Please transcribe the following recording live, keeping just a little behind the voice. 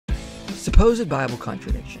Supposed Bible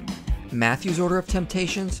contradiction. Matthew's order of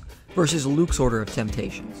temptations versus Luke's order of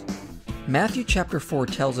temptations. Matthew chapter 4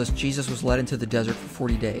 tells us Jesus was led into the desert for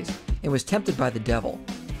 40 days and was tempted by the devil.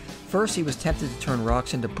 First, he was tempted to turn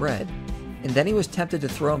rocks into bread, and then he was tempted to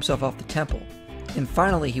throw himself off the temple, and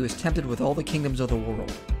finally he was tempted with all the kingdoms of the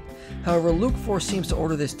world. However, Luke 4 seems to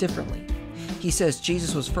order this differently. He says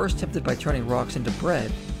Jesus was first tempted by turning rocks into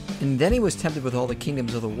bread, and then he was tempted with all the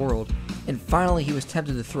kingdoms of the world, and finally he was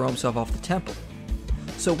tempted to throw himself off the temple.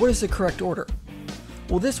 So what is the correct order?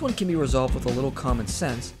 Well, this one can be resolved with a little common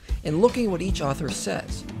sense and looking at what each author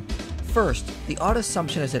says. First, the odd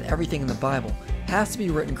assumption is that everything in the Bible has to be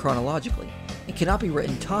written chronologically and cannot be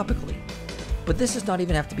written topically. But this does not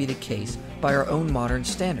even have to be the case by our own modern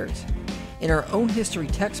standards. In our own history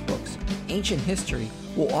textbooks, ancient history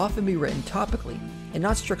will often be written topically and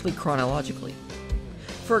not strictly chronologically.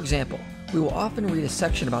 For example, we will often read a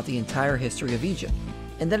section about the entire history of Egypt,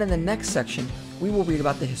 and then in the next section we will read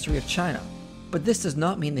about the history of China. But this does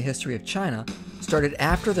not mean the history of China started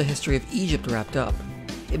after the history of Egypt wrapped up.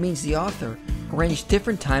 It means the author arranged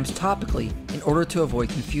different times topically in order to avoid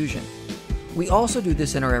confusion. We also do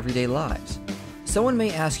this in our everyday lives. Someone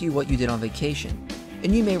may ask you what you did on vacation,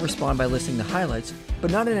 and you may respond by listing the highlights,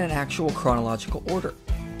 but not in an actual chronological order.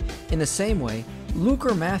 In the same way, Luke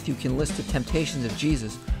or Matthew can list the temptations of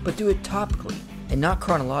Jesus, but do it topically and not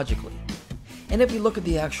chronologically. And if we look at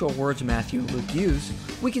the actual words Matthew and Luke use,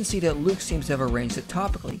 we can see that Luke seems to have arranged it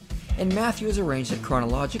topically, and Matthew has arranged it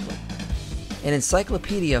chronologically. In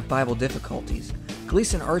Encyclopedia of Bible Difficulties,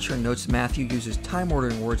 Gleason Archer notes Matthew uses time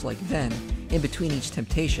ordering words like then in between each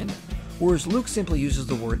temptation, whereas Luke simply uses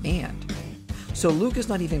the word and. So Luke is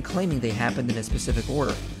not even claiming they happened in a specific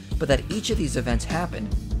order, but that each of these events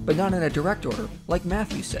happened, but not in a direct order, like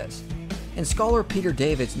Matthew says. And scholar Peter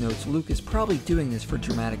Davids notes Luke is probably doing this for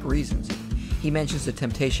dramatic reasons. He mentions the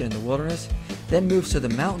temptation in the wilderness, then moves to the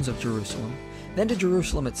mountains of Jerusalem, then to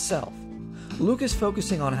Jerusalem itself. Luke is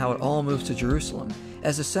focusing on how it all moves to Jerusalem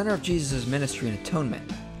as the center of Jesus' ministry and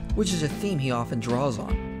atonement, which is a theme he often draws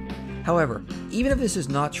on. However, even if this is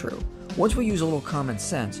not true, once we use a little common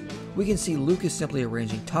sense, we can see Luke is simply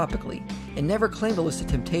arranging topically and never claimed a list of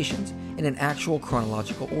temptations in an actual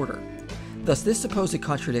chronological order. Thus, this supposed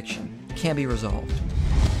contradiction can be resolved.